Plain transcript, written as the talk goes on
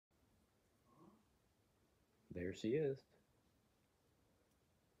there she is.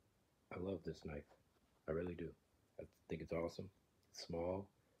 I love this knife. I really do. I think it's awesome. It's small.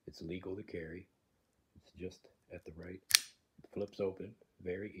 It's legal to carry. It's just at the right. It flips open.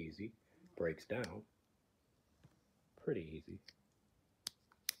 Very easy. Breaks down. Pretty easy.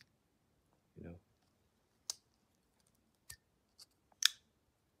 You know.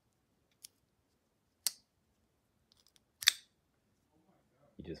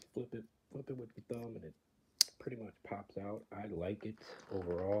 You just flip it with your thumb, and it pretty much pops out. I like it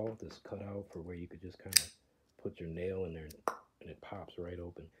overall. This cutout for where you could just kind of put your nail in there and it pops right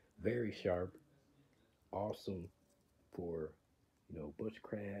open. Very sharp. Awesome for, you know,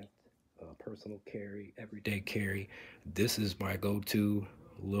 bushcraft, personal carry, everyday carry. This is my go-to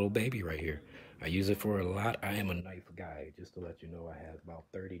little baby right here. I use it for a lot. I am a knife guy. Just to let you know, I have about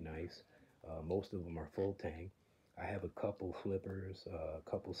 30 knives. Most of them are full tang. I have a couple flippers, a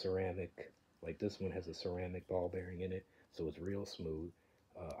couple ceramic. Like this one has a ceramic ball bearing in it, so it's real smooth.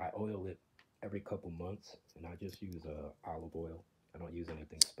 I oil it every couple months, and I just use olive oil. I don't use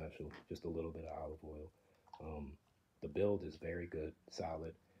anything special, just a little bit of olive oil. The build is very good,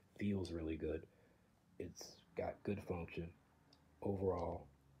 solid, feels really good. It's got good function. Overall,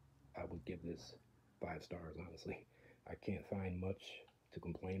 I would give this 5 stars, honestly. I can't find much to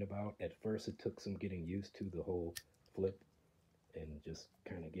complain about. At first, it took some getting used to the whole flip and just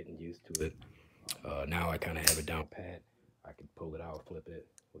kind of getting used to it. Now I kind of have it down pat. I can pull it out, flip it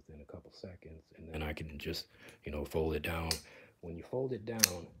within a couple seconds, and then I can just, you know, fold it down. When you fold it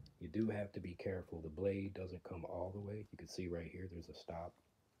down, you do have to be careful. The blade doesn't come all the way. You can see right here, there's a stop,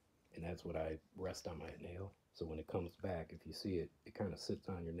 and that's what I rest on my nail. So when it comes back, if you see it, it kind of sits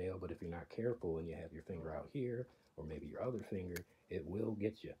on your nail, but if you're not careful and you have your finger out here, or maybe your other finger, it will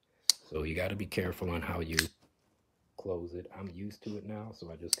get you. So you got to be careful on how you close it. I'm used to it now,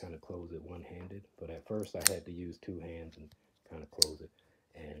 so I just kind of close it one-handed, but at first I had to use 2 hands and kind of close it,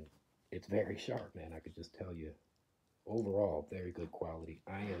 and it's very sharp, man. I could just tell you, overall, very good quality.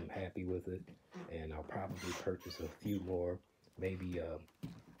 I am happy with it, and I'll probably purchase a few more, maybe a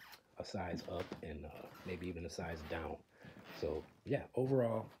size up and maybe even a size down. So yeah,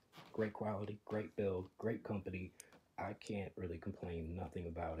 overall, great quality, great build, great company. I can't really complain nothing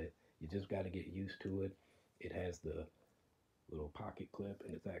about it. You just got to get used to it. It has the little pocket clip,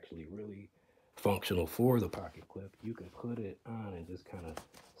 and it's actually really functional for the pocket clip. You can put it on and just kind of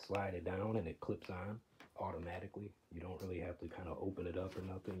slide it down, and it clips on automatically. You don't really have to kind of open it up or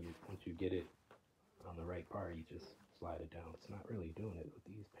nothing. Once you get it on the right part, you just slide it down. It's not really doing it with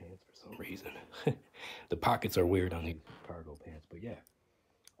these pants for some reason. The pockets are weird on these cargo pants, but yeah,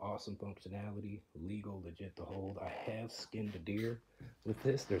 awesome functionality, legal, legit to hold. I have skinned a deer with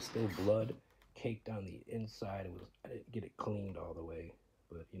this. There's still blood caked on the inside. I didn't get it cleaned all the way,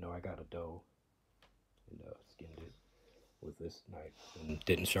 but you know, I got a doe and skinned it with this knife and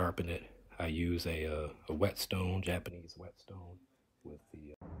didn't sharpen it. I use a whetstone, Japanese whetstone, with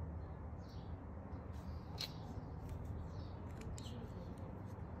the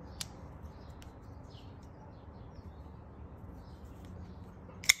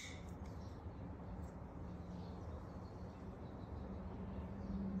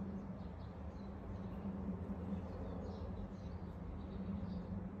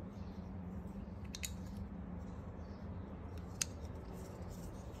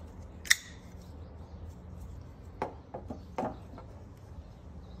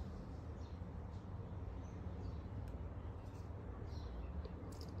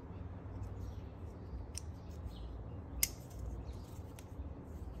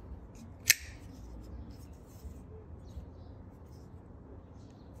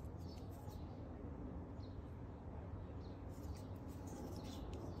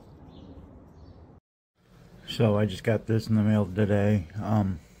So I just got this in the mail today.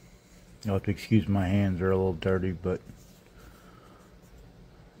 You'll have to excuse my hands, they're a little dirty, but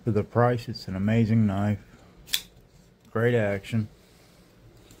for the price, it's an amazing knife. Great action.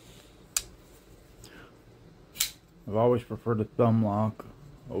 I've always preferred a thumb lock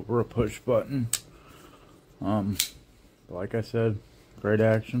over a push button. But like I said, great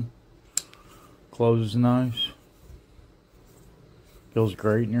action. Closes nice. Feels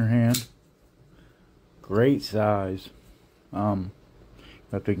great in your hand. Great size. I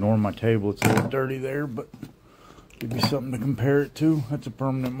have to ignore my table, it's a little dirty there, but give you something to compare it to. That's a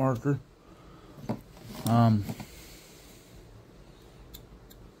permanent marker.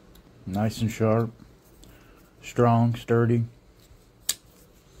 Nice and sharp, strong, sturdy.